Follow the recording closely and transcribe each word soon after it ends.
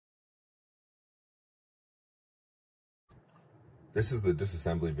This is the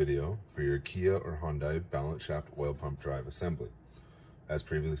disassembly video for your Kia or Hyundai balance shaft oil pump drive assembly. As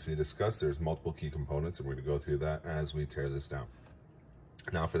previously discussed, there's multiple key components and we're going to go through that as we tear this down.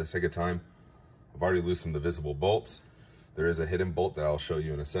 Now for the sake of time, I've already loosened the visible bolts. There is a hidden bolt that I'll show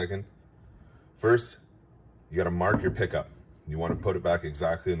you in a second. First, you got to mark your pickup. You want to put it back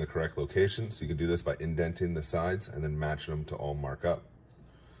exactly in the correct location, so you can do this by indenting the sides and then matching them to all mark up.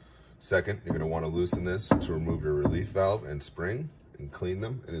 Second, you're going to want to loosen this to remove your relief valve and spring and clean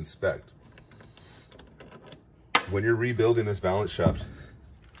them and inspect. When you're rebuilding this balance shaft,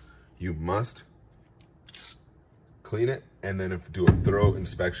 you must clean it and then do a thorough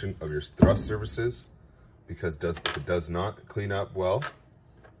inspection of your thrust surfaces, because if it does not clean up well,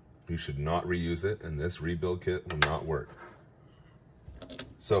 you should not reuse it and this rebuild kit will not work.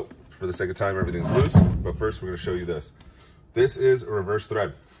 So for the sake of time, everything's loose, but first we're going to show you this. This is a reverse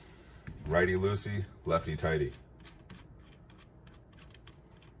thread. Righty loosey, lefty tighty.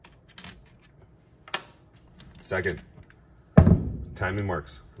 Second, timing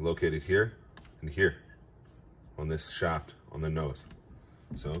marks located here and here on this shaft on the nose.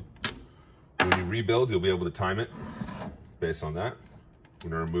 So when you rebuild, you'll be able to time it based on that. I'm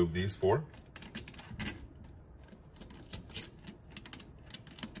going to remove these four.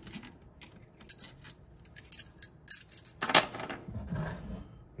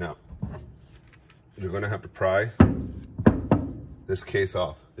 Now, you're going to have to pry this case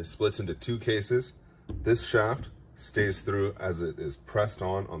off. This splits into two cases. This shaft stays through as it is pressed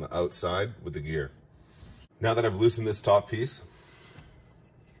on the outside with the gear. Now that I've loosened this top piece,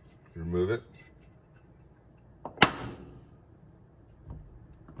 remove it.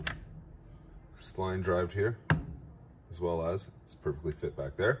 Spline drived here, as well as it's perfectly fit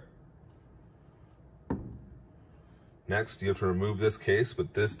back there. Next, you have to remove this case,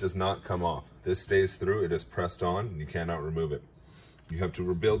 but this does not come off. This stays through, it is pressed on, and you cannot remove it. You have to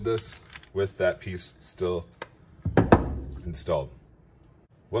rebuild this with that piece still installed.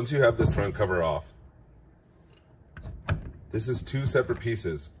 Once you have this front cover off, this is two separate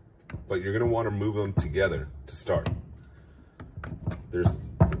pieces, but you're going to want to move them together to start. There's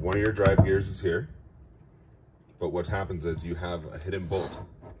one of your drive gears is here, but what happens is you have a hidden bolt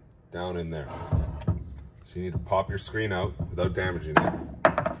down in there. So you need to pop your screen out without damaging it,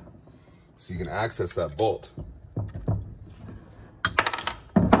 so you can access that bolt.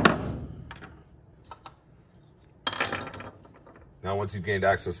 Now once you've gained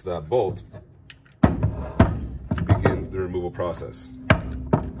access to that bolt, you begin the removal process.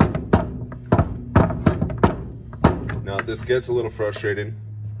 Now this gets a little frustrating,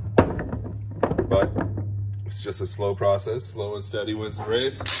 but it's just a slow process. Slow and steady wins the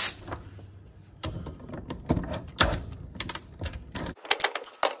race.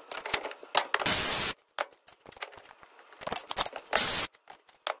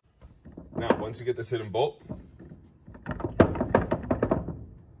 Now, once you get this hidden bolt,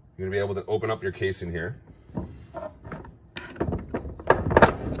 you're going to be able to open up your casing here.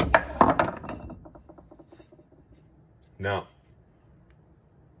 Now,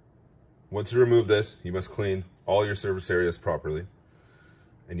 once you remove this, you must clean all your surface areas properly,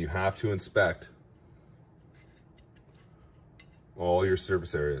 and you have to inspect all your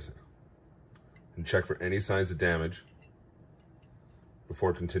surface areas and check for any signs of damage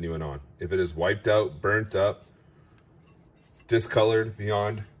before continuing on. If it is wiped out, burnt up, discolored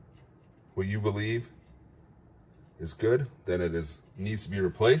beyond what you believe is good, then it needs to be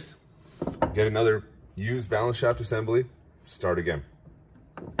replaced. Get another used balance shaft assembly, start again.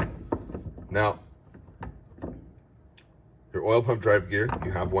 Now, your oil pump drive gear,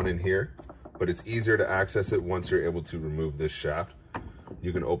 you have one in here, but it's easier to access it once you're able to remove this shaft.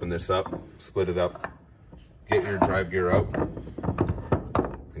 You can open this up, split it up, get your drive gear out,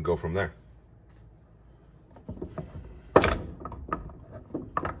 and go from there.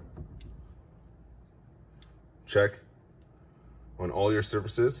 Check on all your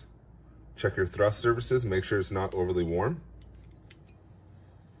surfaces. Check your thrust surfaces, make sure it's not overly warm.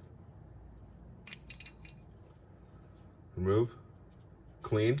 Remove,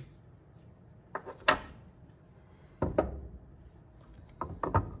 clean.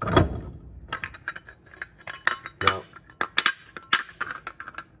 Now,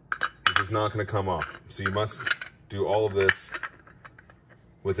 this is not going to come off, so you must do all of this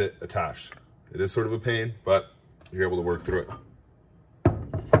with it attached. It is sort of a pain, but you're able to work through it.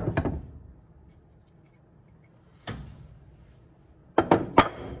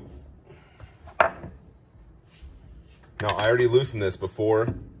 Now, I already loosened this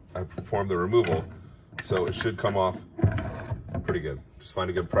before I performed the removal, so it should come off pretty good. Just find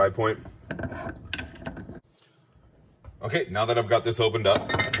a good pry point. Okay, now that I've got this opened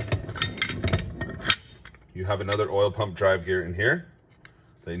up, you have another oil pump drive gear in here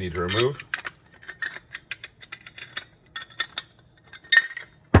that you need to remove.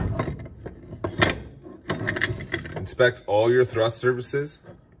 Inspect all your thrust surfaces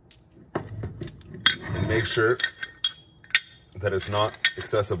and make sure that it's not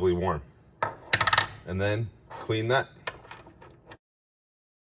excessively warm. And then clean that.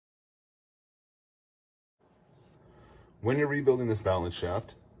 When you're rebuilding this balance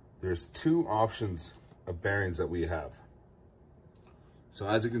shaft, there's two options of bearings that we have. So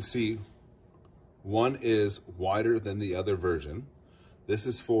as you can see, one is wider than the other version. This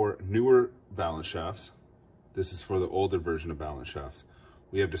is for newer balance shafts. This is for the older version of balance shafts.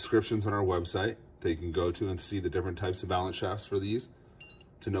 We have descriptions on our website that you can go to and see the different types of balance shafts for these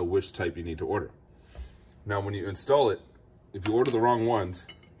to know which type you need to order. Now, when you install it, if you order the wrong ones,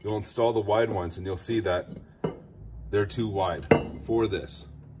 you'll install the wide ones and you'll see that they're too wide for this.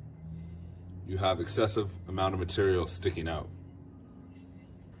 You have excessive amount of material sticking out.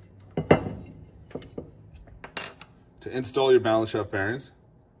 To install your balance shaft bearings,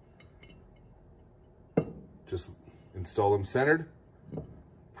 just install them centered,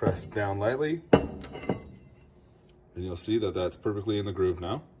 press down lightly, and you'll see that that's perfectly in the groove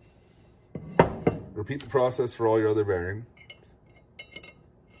now. Repeat the process for all your other bearings.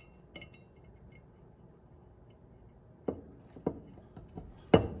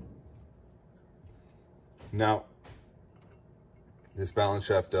 Now, this balance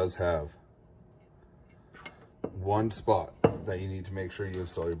shaft does have one spot that you need to make sure you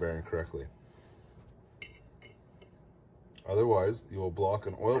install your bearing correctly. Otherwise, you will block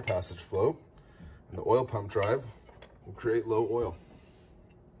an oil passage flow and the oil pump drive will create low oil.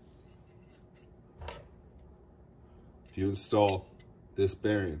 If you install this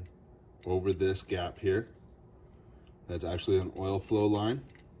bearing over this gap here, that's actually an oil flow line,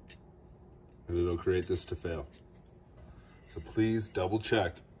 and it'll create this to fail. So please double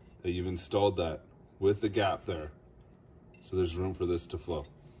check that you've installed that with the gap there, so there's room for this to flow.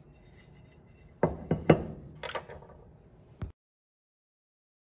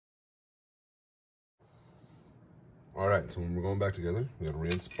 All right, so when we're going back together, we gotta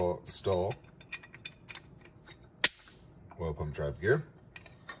reinstall oil pump drive gear.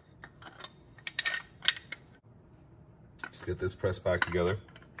 Just get this pressed back together.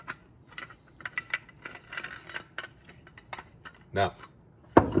 Now,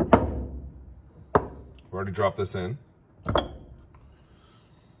 I've already dropped this in.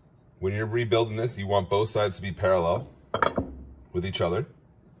 When you're rebuilding this, you want both sides to be parallel with each other.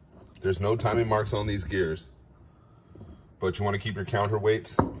 There's no timing marks on these gears, but you want to keep your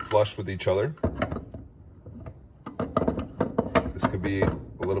counterweights flush with each other. This could be a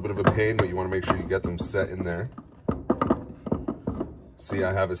little bit of a pain, but you want to make sure you get them set in there. See,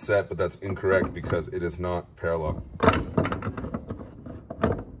 I have it set, but that's incorrect because it is not parallel.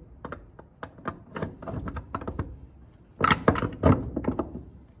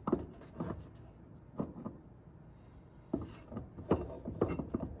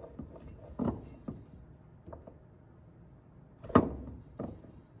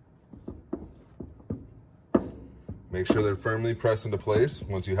 Make sure they're firmly pressed into place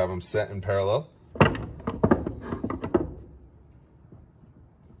once you have them set in parallel.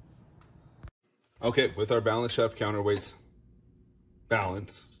 Okay, with our balance shaft counterweights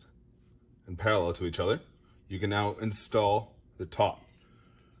balanced and parallel to each other, you can now install the top.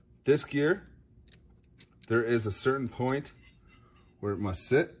 This gear, there is a certain point where it must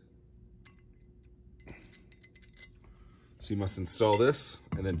sit. So you must install this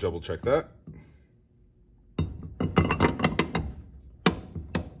and then double check that.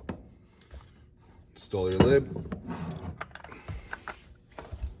 Install your lid.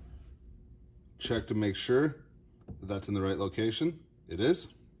 Check to make sure that that's in the right location. It is.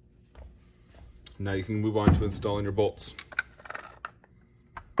 Now you can move on to installing your bolts.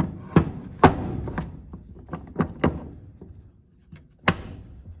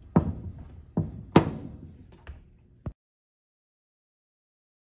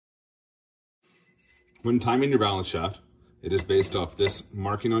 When timing your balance shaft, it is based off this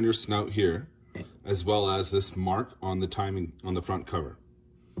marking on your snout here, as well as this mark on the timing on the front cover.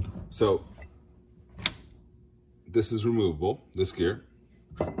 So this is removable, this gear.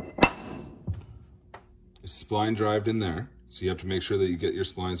 It's spline drived in there, so you have to make sure that you get your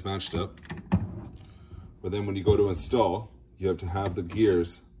splines matched up. But then when you go to install, you have to have the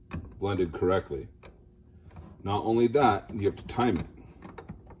gears blended correctly. Not only that, you have to time it.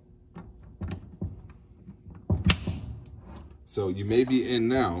 So you may be in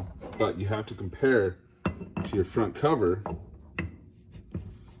now, but you have to compare to your front cover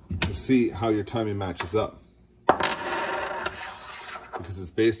to see how your timing matches up. Because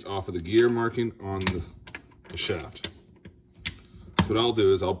it's based off of the gear marking on the shaft. So what I'll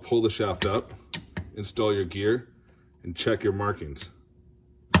do is I'll pull the shaft up, install your gear, and check your markings.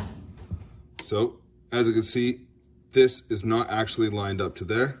 So as you can see, this is not actually lined up to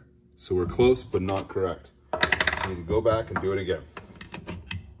there. So we're close, but not correct. So you need to go back and do it again.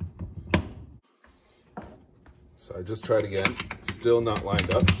 So I just tried again, still not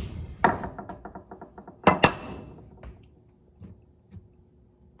lined up.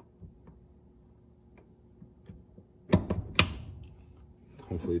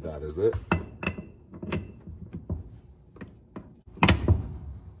 Hopefully that is it.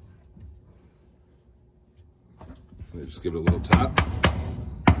 Just give it a little tap.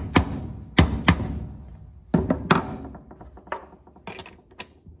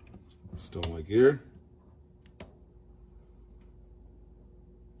 Still my gear.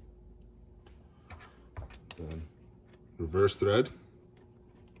 Then reverse thread.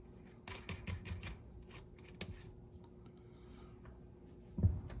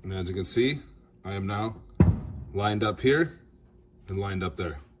 And as you can see, I am now lined up here and lined up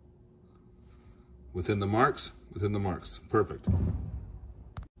there. Within the marks, within the marks. Perfect.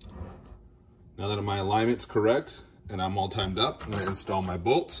 Now that my alignment's correct and I'm all timed up, I'm going to install my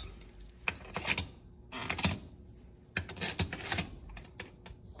bolts.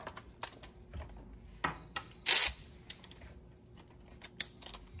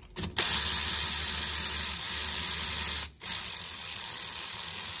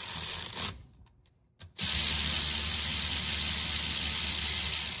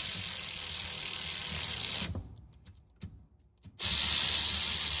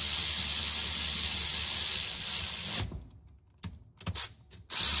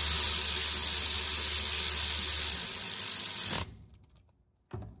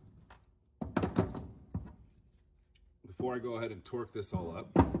 Before I go ahead and torque this all up,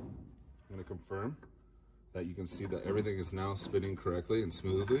 I'm going to confirm that you can see that everything is now spinning correctly and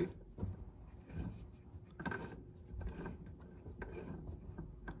smoothly.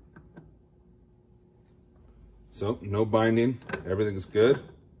 So, no binding, everything is good.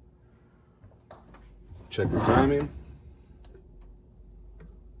 Check your timing.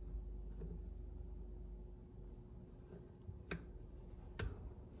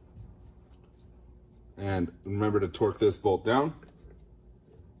 And remember to torque this bolt down.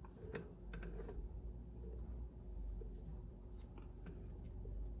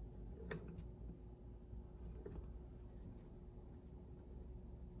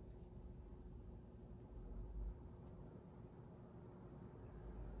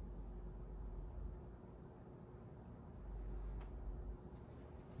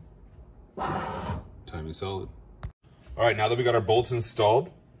 Timing solid. All right, now that we got our bolts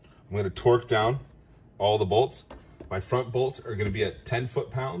installed, I'm going to torque down all the bolts. My front bolts are going to be at 10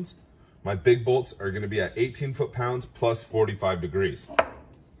 foot-pounds. My big bolts are going to be at 18 foot-pounds plus 45 degrees.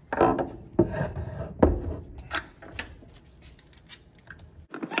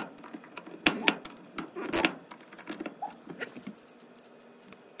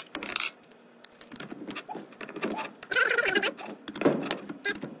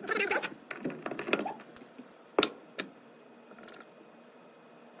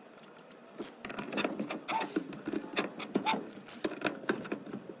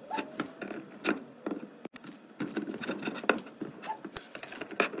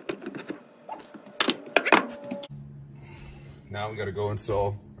 Now we got to go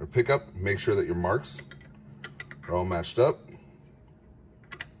install our pickup, make sure that your marks are all matched up.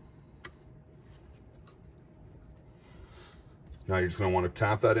 Now you're just going to want to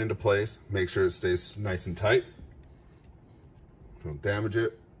tap that into place, make sure it stays nice and tight. Don't damage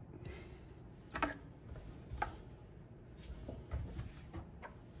it.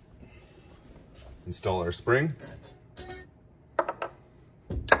 Install our spring.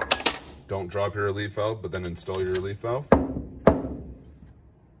 Don't drop your relief valve, but then install your relief valve.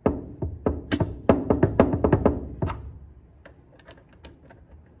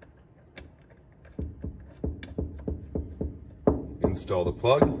 Install the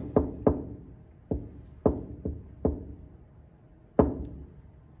plug.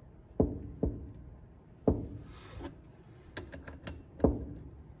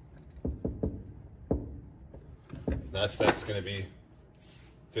 That spec's going to be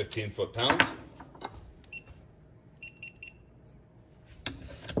 15 foot-pounds.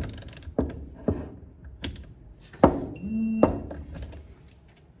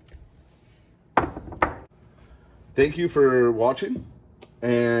 Thank you for watching.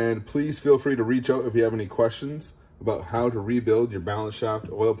 And please feel free to reach out if you have any questions about how to rebuild your balance shaft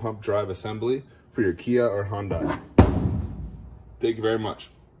oil pump drive assembly for your Kia or Hyundai. Thank you very much.